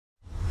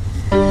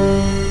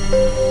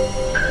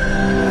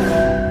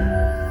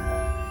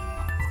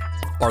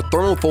Our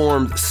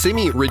thermoformed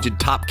semi-rigid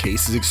top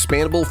case is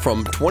expandable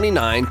from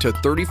 29 to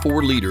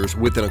 34 liters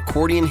with an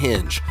accordion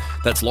hinge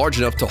that's large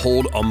enough to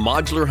hold a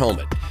modular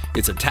helmet.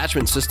 Its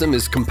attachment system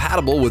is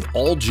compatible with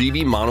all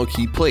Givi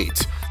mono-key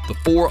plates. The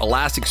 4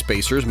 elastic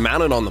spacers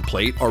mounted on the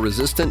plate are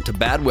resistant to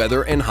bad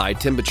weather and high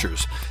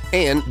temperatures,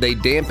 and they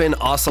dampen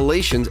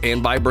oscillations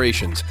and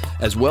vibrations,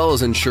 as well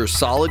as ensure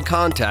solid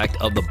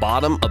contact of the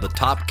bottom of the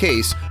top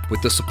case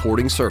with the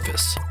supporting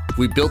surface.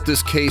 We built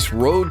this case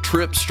road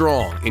trip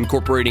strong,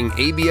 incorporating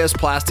ABS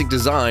plastic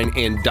design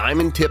and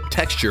diamond tip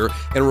texture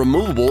and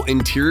removable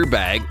interior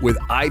bag with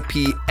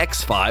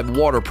IPX5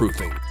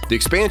 waterproofing. The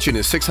expansion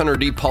is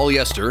 600D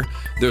polyester,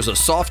 there's a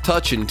soft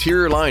touch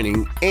interior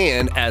lining,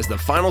 and as the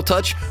final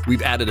touch,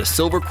 we've added a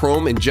silver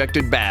chrome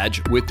injected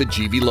badge with the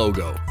Givi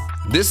logo.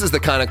 This is the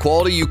kind of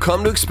quality you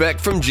come to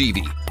expect from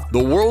Givi, the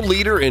world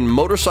leader in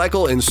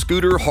motorcycle and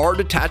scooter hard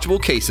detachable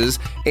cases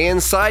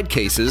and side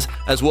cases,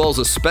 as well as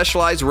a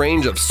specialized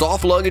range of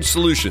soft luggage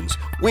solutions,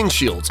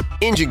 windshields,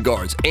 engine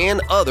guards, and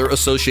other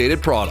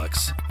associated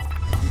products.